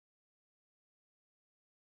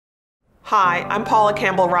Hi, I'm Paula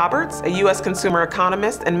Campbell Roberts, a U.S. consumer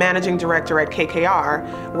economist and managing director at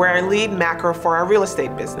KKR, where I lead macro for our real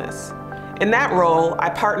estate business. In that role, I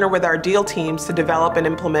partner with our deal teams to develop and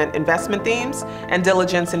implement investment themes and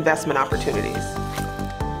diligence investment opportunities.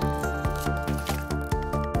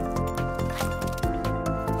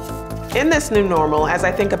 In this new normal, as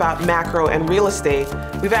I think about macro and real estate,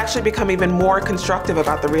 we've actually become even more constructive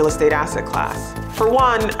about the real estate asset class. For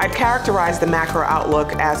one, I'd characterize the macro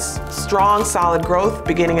outlook as strong, solid growth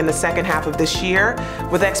beginning in the second half of this year,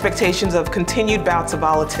 with expectations of continued bouts of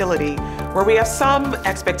volatility, where we have some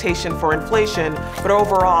expectation for inflation, but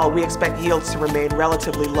overall we expect yields to remain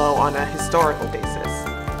relatively low on a historical basis.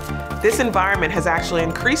 This environment has actually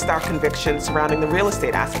increased our conviction surrounding the real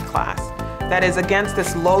estate asset class. That is, against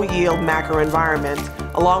this low-yield macro environment,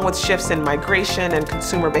 along with shifts in migration and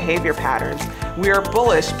consumer behavior patterns, we are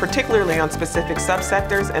bullish, particularly on specific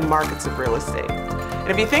subsectors and markets of real estate. And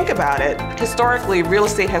if you think about it, historically, real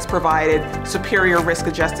estate has provided superior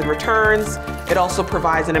risk-adjusted returns. It also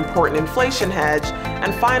provides an important inflation hedge.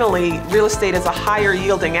 And finally, real estate is a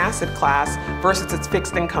higher-yielding asset class versus its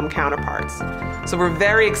fixed-income counterparts. So we're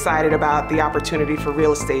very excited about the opportunity for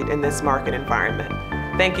real estate in this market environment.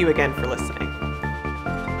 Thank you again for listening.